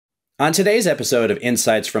On today's episode of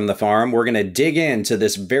Insights from the Farm, we're going to dig into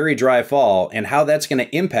this very dry fall and how that's going to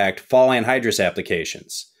impact fall anhydrous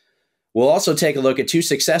applications. We'll also take a look at two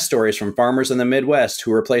success stories from farmers in the Midwest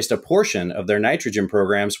who replaced a portion of their nitrogen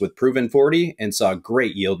programs with Proven 40 and saw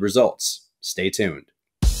great yield results. Stay tuned.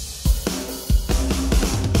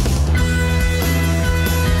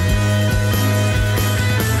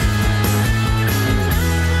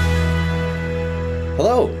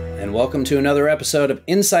 Hello, and welcome to another episode of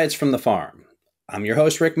Insights from the Farm. I'm your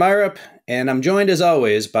host, Rick Myrup, and I'm joined as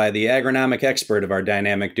always by the agronomic expert of our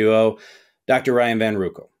dynamic duo, Dr. Ryan Van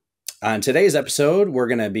Roekel. On today's episode, we're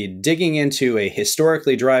going to be digging into a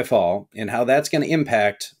historically dry fall and how that's going to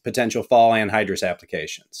impact potential fall anhydrous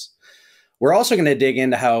applications. We're also going to dig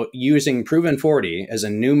into how using Proven 40 as a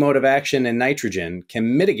new mode of action in nitrogen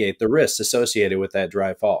can mitigate the risks associated with that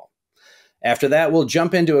dry fall. After that, we'll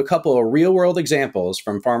jump into a couple of real-world examples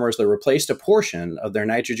from farmers that replaced a portion of their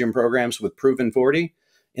nitrogen programs with Proven 40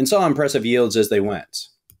 and saw impressive yields as they went.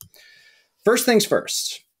 First things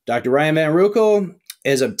first, Dr. Ryan Van Roekel,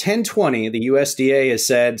 as of 10/20, the USDA has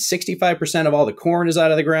said 65% of all the corn is out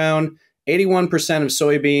of the ground, 81% of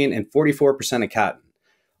soybean, and 44% of cotton.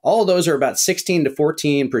 All of those are about 16 to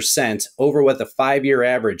 14% over what the 5-year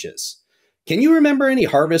average is. Can you remember any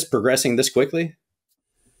harvest progressing this quickly?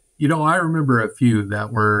 You know, I remember a few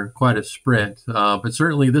that were quite a sprint, but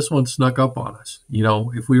certainly this one snuck up on us. You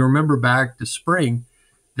know, if we remember back to spring,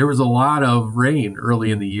 there was a lot of rain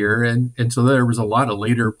early in the year, and so there was a lot of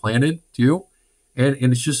later planted too. And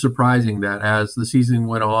it's just surprising that as the season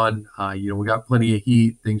went on, we got plenty of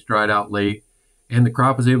heat, things dried out late, and the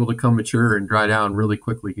crop was able to come mature and dry down really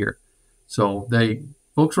quickly here. So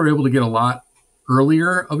folks were able to get a lot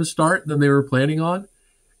earlier of a start than they were planning on.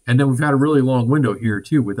 And then we've had a really long window here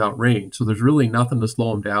too without rain. So there's really nothing to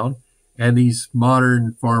slow them down. And these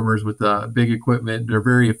modern farmers with big equipment, they're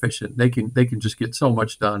very efficient. They can just get so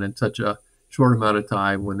much done in such a short amount of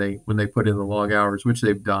time when they put in the long hours, which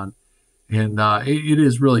they've done. And it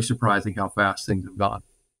is really surprising how fast things have gone.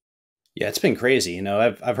 Yeah, it's been crazy. You know,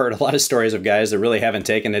 I've heard a lot of stories of guys that really haven't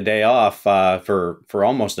taken a day off for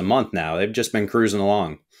almost a month now. They've just been cruising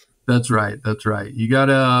along. That's right. You got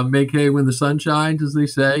to make hay when the sun shines, as they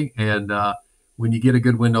say. And when you get a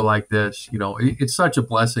good window like this, you know, it's such a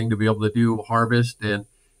blessing to be able to do harvest and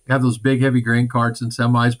have those big, heavy grain carts and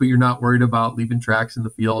semis, but you're not worried about leaving tracks in the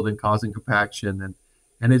field and causing compaction.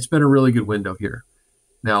 And it's been a really good window here.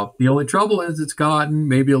 Now, the only trouble is it's gotten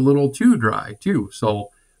maybe a little too dry, too.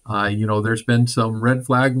 So, there's been some red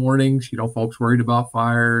flag warnings, folks worried about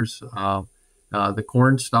fires. The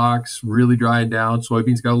corn stalks really dried down.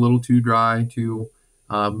 Soybeans got a little too dry to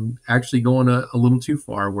actually going a little too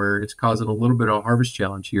far, where it's causing a little bit of a harvest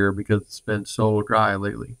challenge here because it's been so dry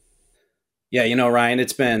lately. Yeah, Ryan,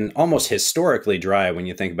 it's been almost historically dry when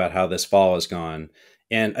you think about how this fall has gone.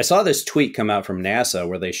 And I saw this tweet come out from NASA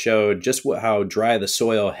where they showed just how dry the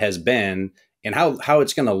soil has been and how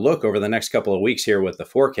it's going to look over the next couple of weeks here with the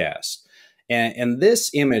forecast. And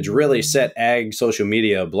this image really set ag social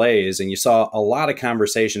media ablaze, and you saw a lot of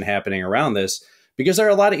conversation happening around this because there are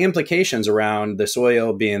a lot of implications around the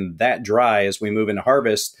soil being that dry as we move into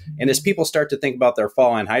harvest and as people start to think about their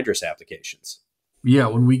fall anhydrous applications. Yeah,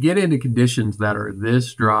 when we get into conditions that are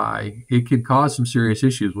this dry, it could cause some serious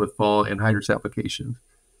issues with fall anhydrous applications.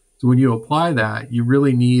 So when you apply that, you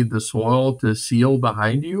really need the soil to seal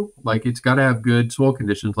behind you. Like it's got to have good soil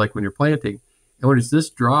conditions like when you're planting. And when it's this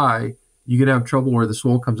dry, you can have trouble where the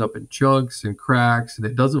soil comes up in chunks and cracks and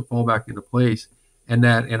it doesn't fall back into place. And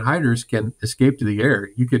that anhydrous can escape to the air.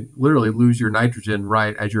 You could literally lose your nitrogen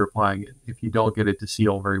right as you're applying it if you don't get it to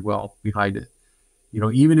seal very well behind it.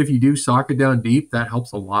 Even if you do sock it down deep, that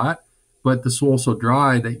helps a lot. But the soil's so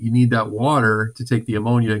dry that you need that water to take the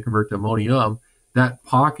ammonia and convert to ammonium. That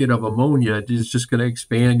pocket of ammonia is just going to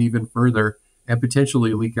expand even further and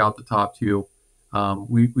potentially leak out the top too.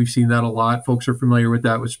 We've seen that a lot. Folks are familiar with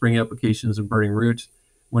that with spring applications and burning roots.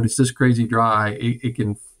 When it's this crazy dry, it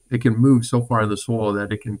can move so far in the soil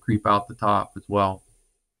that it can creep out the top as well.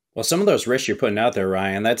 Well, some of those risks you're putting out there,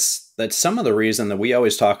 Ryan, that's some of the reason that we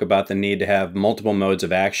always talk about the need to have multiple modes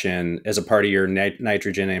of action as a part of your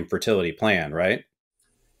nitrogen and fertility plan, right?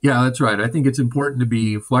 Yeah, that's right. I think it's important to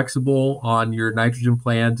be flexible on your nitrogen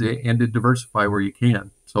plans and to diversify where you can.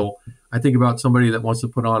 So I think about somebody that wants to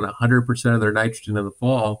put on 100% of their nitrogen in the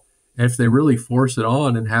fall. And if they really force it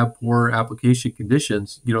on and have poor application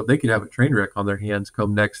conditions, they could have a train wreck on their hands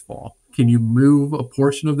come next fall. Can you move a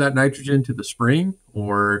portion of that nitrogen to the spring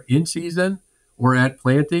or in season or at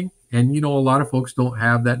planting? And, a lot of folks don't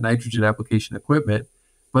have that nitrogen application equipment.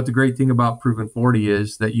 But the great thing about Proven 40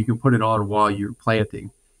 is that you can put it on while you're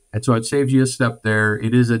planting. And so it saves you a step there.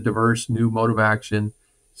 It is a diverse new mode of action.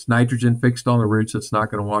 It's nitrogen fixed on the roots. It's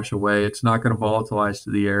not going to wash away. It's not going to volatilize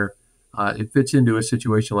to the air. It fits into a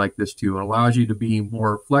situation like this too. It allows you to be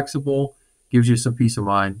more flexible, gives you some peace of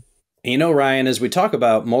mind. You know, Ryan, as we talk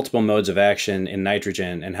about multiple modes of action in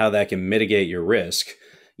nitrogen and how that can mitigate your risk,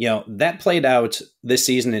 that played out this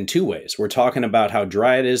season in two ways. We're talking about how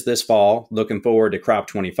dry it is this fall, looking forward to crop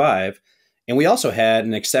 25. And we also had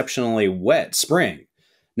an exceptionally wet spring.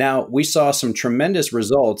 Now, we saw some tremendous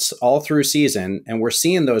results all through season, and we're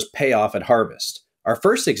seeing those pay off at harvest. Our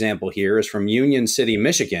first example here is from Union City,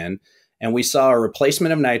 Michigan, and we saw a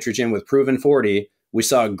replacement of nitrogen with Proven 40. We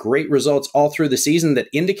saw great results all through the season that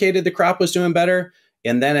indicated the crop was doing better.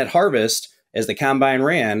 And then at harvest, as the combine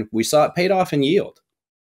ran, we saw it paid off in yield.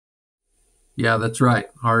 Yeah, that's right.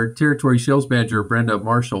 Our territory sales manager, Brenda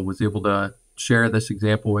Marshall, was able to share this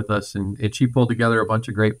example with us, and she pulled together a bunch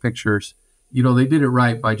of great pictures. They did it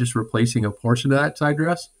right by just replacing a portion of that side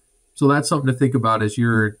dress. So that's something to think about as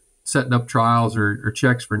you're setting up trials or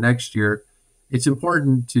checks for next year. It's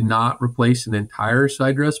important to not replace an entire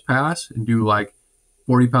side dress pass and do like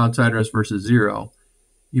 40-pound side dress versus 0.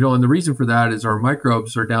 And the reason for that is our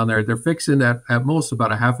microbes are down there. They're fixing at most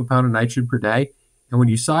about a half a pound of nitrogen per day. And when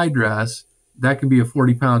you side dress, that can be a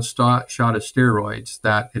 40-pound shot of steroids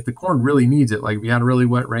that if the corn really needs it, like if you had a really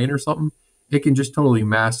wet rain or something, it can just totally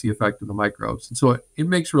mask the effect of the microbes. And so it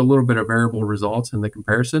makes for a little bit of variable results in the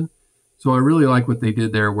comparison. So I really like what they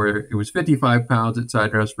did there, where it was 55 pounds at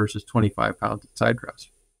side dress versus 25 pounds at side dress.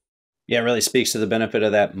 Yeah, it really speaks to the benefit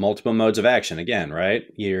of that multiple modes of action again, right?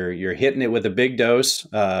 You're hitting it with a big dose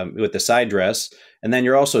with the side dress, and then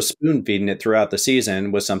you're also spoon feeding it throughout the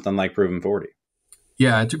season with something like Proven 40.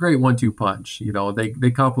 Yeah, it's a great 1-2 punch.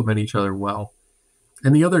 They complement each other well.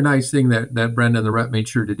 And the other nice thing that Brenda and the rep made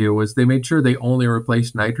sure to do was they made sure they only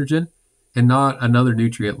replaced nitrogen and not another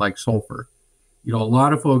nutrient like sulfur. A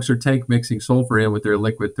lot of folks are tank mixing sulfur in with their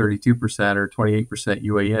liquid 32% or 28%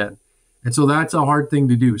 UAN. And so that's a hard thing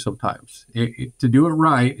to do sometimes. To do it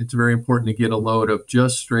right, it's very important to get a load of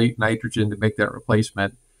just straight nitrogen to make that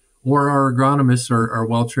replacement. Or our agronomists are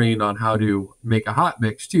well trained on how to make a hot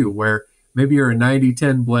mix too, where maybe you're a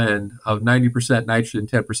 90-10 blend of 90% nitrogen,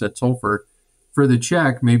 10% sulfur. For the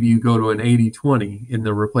check, maybe you go to an 80-20 in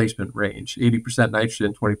the replacement range, 80%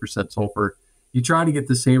 nitrogen, 20% sulfur. You try to get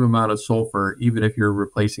the same amount of sulfur, even if you're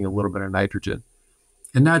replacing a little bit of nitrogen.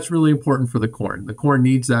 And that's really important for the corn. The corn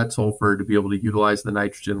needs that sulfur to be able to utilize the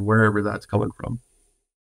nitrogen wherever that's coming from.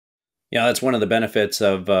 Yeah, that's one of the benefits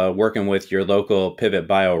of working with your local Pivot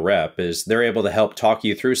Bio rep is they're able to help talk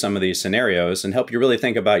you through some of these scenarios and help you really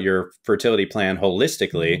think about your fertility plan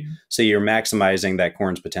holistically so you're maximizing that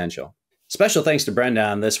corn's potential. Special thanks to Brenda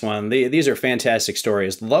on this one. These are fantastic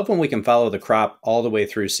stories. Love when we can follow the crop all the way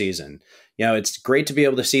through season. It's great to be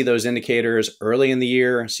able to see those indicators early in the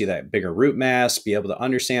year, see that bigger root mass, be able to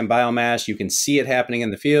understand biomass. You can see it happening in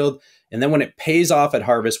the field. And then when it pays off at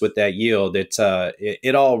harvest with that yield,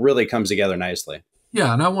 it all really comes together nicely.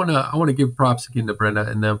 Yeah, and I want to give props again to Brenda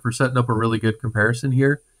and them for setting up a really good comparison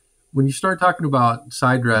here. When you start talking about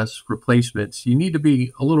side dress replacements, you need to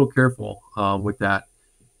be a little careful with that.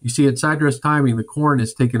 You see, at side dress timing, the corn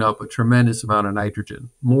is taking up a tremendous amount of nitrogen,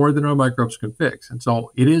 more than our microbes can fix. And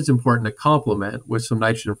so it is important to complement with some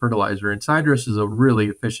nitrogen fertilizer. And side dress is a really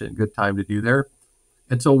efficient, good time to do there.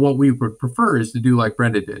 And so what we would prefer is to do like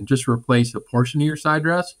Brenda did, just replace a portion of your side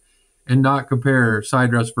dress and not compare side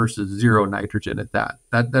dress versus 0 nitrogen at that.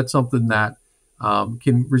 That's something that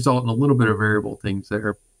can result in a little bit of variable things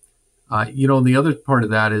there. And the other part of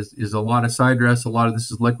that is a lot of side dress. A lot of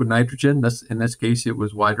this is liquid nitrogen. In this case, it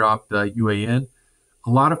was Y-dropped UAN. A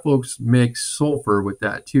lot of folks mix sulfur with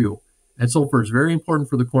that too. And sulfur is very important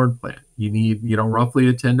for the corn plant. You need, roughly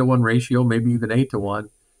a 10-to-1 ratio, maybe even 8-to-1.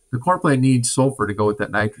 The corn plant needs sulfur to go with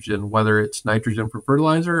that nitrogen, whether it's nitrogen for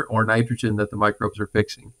fertilizer or nitrogen that the microbes are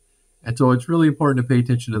fixing. And so it's really important to pay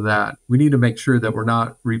attention to that. We need to make sure that we're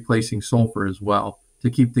not replacing sulfur as well to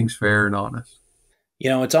keep things fair and honest.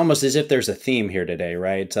 It's almost as if there's a theme here today,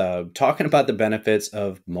 right? Talking about the benefits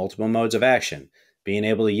of multiple modes of action, being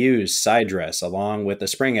able to use side dress along with a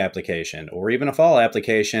spring application or even a fall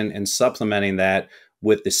application and supplementing that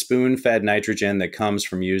with the spoon-fed nitrogen that comes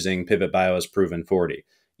from using Pivot Bio's Proven 40.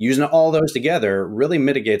 Using all those together really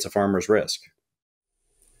mitigates a farmer's risk.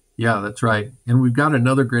 Yeah, that's right. And we've got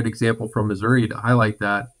another great example from Missouri to highlight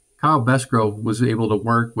that. Kyle Besgrove was able to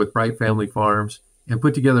work with Bright Family Farms and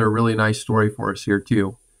put together a really nice story for us here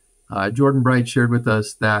too. Jordan Bright shared with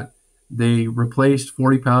us that they replaced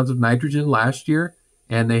 40 pounds of nitrogen last year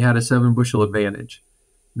and they had a 7 bushel advantage.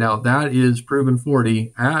 Now that is Proven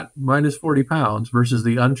 40 at minus 40 pounds versus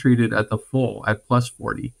the untreated at the full at plus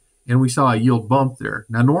 40. and we saw a yield bump there.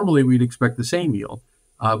 Now, normally we'd expect the same yield,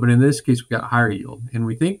 but in this case, we got higher yield. And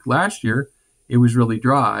we think last year it was really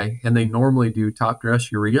dry, and they normally do top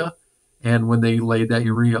dress urea. And when they laid that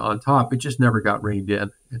urea on top, it just never got rained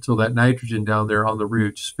in. And so that nitrogen down there on the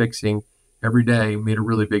roots fixing every day made a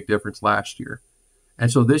really big difference last year.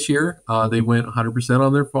 And so this year, they went 100%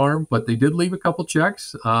 on their farm, but they did leave a couple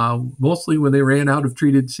checks, mostly when they ran out of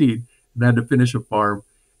treated seed and had to finish a farm.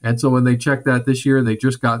 And so when they checked that this year, they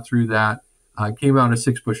just got through that, came out a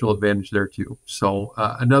 6 bushel advantage there too. So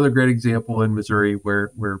another great example in Missouri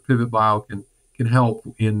where Pivot Bio can help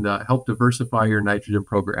help diversify your nitrogen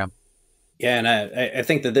program. Yeah, and I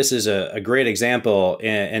think that this is a great example.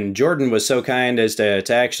 And Jordan was so kind as to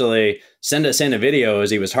actually send us in a video as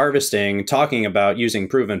he was harvesting, talking about using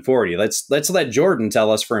Proven 40. Let's let Jordan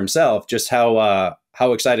tell us for himself just how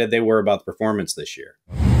excited they were about the performance this year.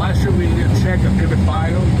 Last year we did check a Pivot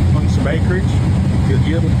Bio on some acreage. The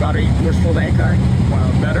yield was about 8 bushel an acre,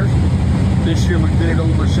 better. This year we did it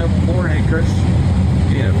over several more acres.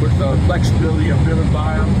 And with the flexibility of Pivot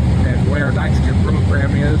Bio and where our nitrogen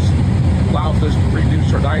program is, allows us to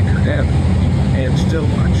reduce our nitrogen depth and still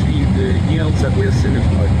achieve the yields that we assumed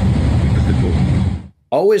was the goal.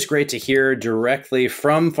 Always great to hear directly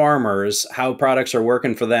from farmers how products are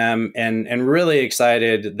working for them, and really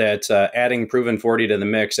excited that adding Proven 40 to the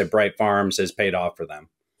mix at Bright Farms has paid off for them.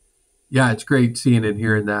 Yeah, it's great seeing and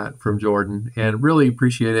hearing that from Jordan, and really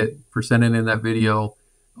appreciate it for sending in that video.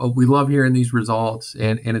 We love hearing these results,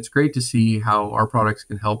 and it's great to see how our products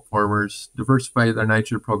can help farmers diversify their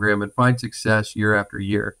nitrogen program and find success year after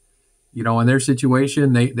year. You know, in their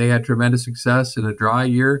situation, they had tremendous success in a dry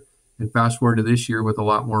year, and fast forward to this year with a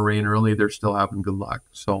lot more rain early, they're still having good luck.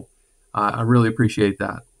 So I really appreciate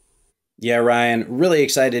that. Yeah, Ryan, really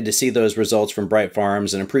excited to see those results from Bright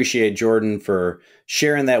Farms, and appreciate Jordan for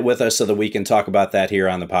sharing that with us so that we can talk about that here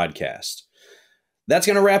on the podcast. That's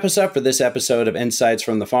going to wrap us up for this episode of Insights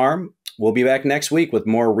from the Farm. We'll be back next week with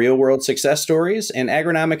more real-world success stories and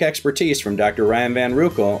agronomic expertise from Dr. Ryan Van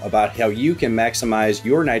Ruckel about how you can maximize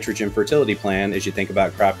your nitrogen fertility plan as you think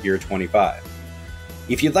about crop year 25.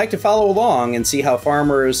 If you'd like to follow along and see how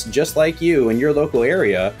farmers just like you in your local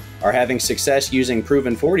area are having success using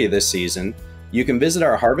Proven 40 this season, you can visit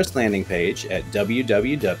our harvest landing page at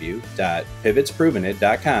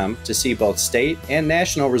www.pivotsprovenit.com to see both state and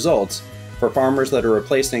national results for farmers that are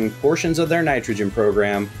replacing portions of their nitrogen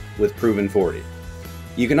program with Proven 40.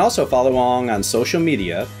 You can also follow along on social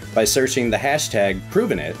media by searching the hashtag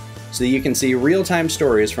ProvenIt so that you can see real-time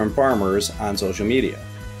stories from farmers on social media.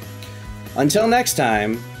 Until next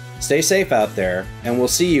time, stay safe out there, and we'll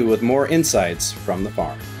see you with more insights from the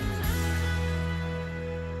farm.